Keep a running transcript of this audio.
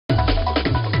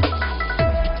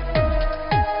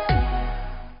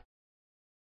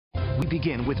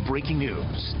begin with breaking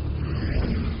news.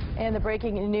 And the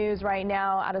breaking news right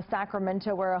now out of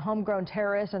Sacramento, where a homegrown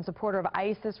terrorist and supporter of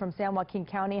ISIS from San Joaquin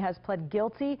County has pled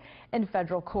guilty in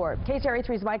federal court. KCRA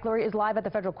 3's Mike Lurie is live at the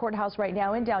federal courthouse right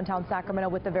now in downtown Sacramento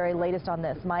with the very latest on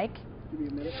this. Mike?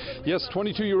 Yes,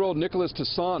 22-year-old Nicholas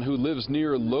Toussaint, who lives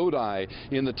near Lodi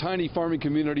in the tiny farming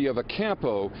community of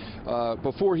Acampo,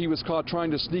 before he was caught trying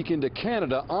to sneak into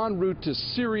Canada en route to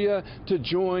Syria to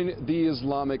join the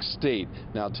Islamic State.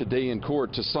 Now, today in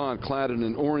court, Toussaint, clad in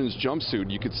an orange jumpsuit,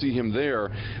 you could see him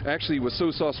there, actually was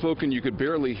so soft-spoken you could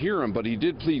barely hear him, but he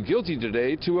did plead guilty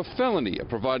today to a felony of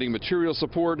providing material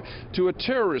support to a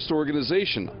terrorist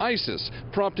organization, ISIS,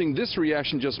 prompting this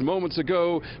reaction just moments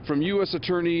ago from U.S.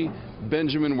 Attorney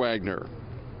Benjamin Wagner.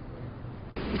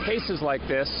 Cases like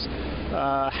this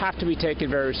have to be taken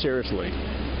very seriously.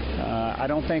 I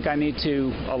don't think I need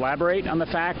to elaborate on the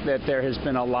fact that there has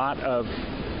been a lot of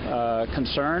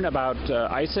concern about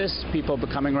ISIS, people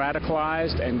becoming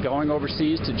radicalized and going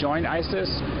overseas to join ISIS.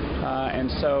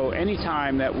 And so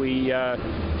anytime that we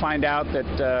find out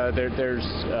that there's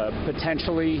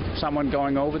potentially someone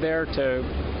going over there to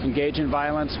engage in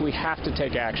violence, we have to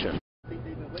take action.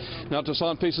 Now,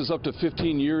 Toussaint faces up to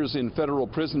 15 years in federal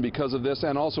prison because of this,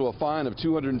 and also a fine of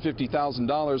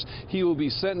 $250,000. He will be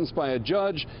sentenced by a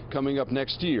judge coming up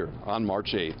next year on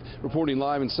March 8th. Reporting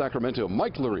live in Sacramento,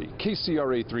 Mike Lurie,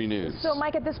 KCRA 3 News. So,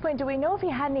 Mike, at this point, do we know if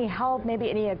he had any help, maybe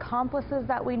any accomplices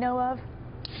that we know of?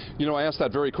 You know, I asked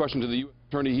that very question to the U.S.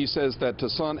 Attorney. He says that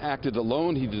Toussaint acted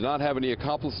alone. He did not have any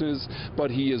accomplices,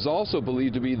 but he is also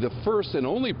believed to be the first and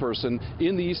only person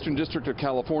in the Eastern District of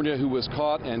California who was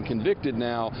caught and convicted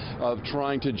now of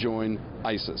trying to join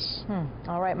ISIS.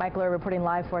 All right, Mike Lurie reporting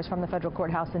live for us from the federal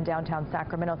courthouse in downtown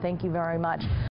Sacramento. Thank you very much.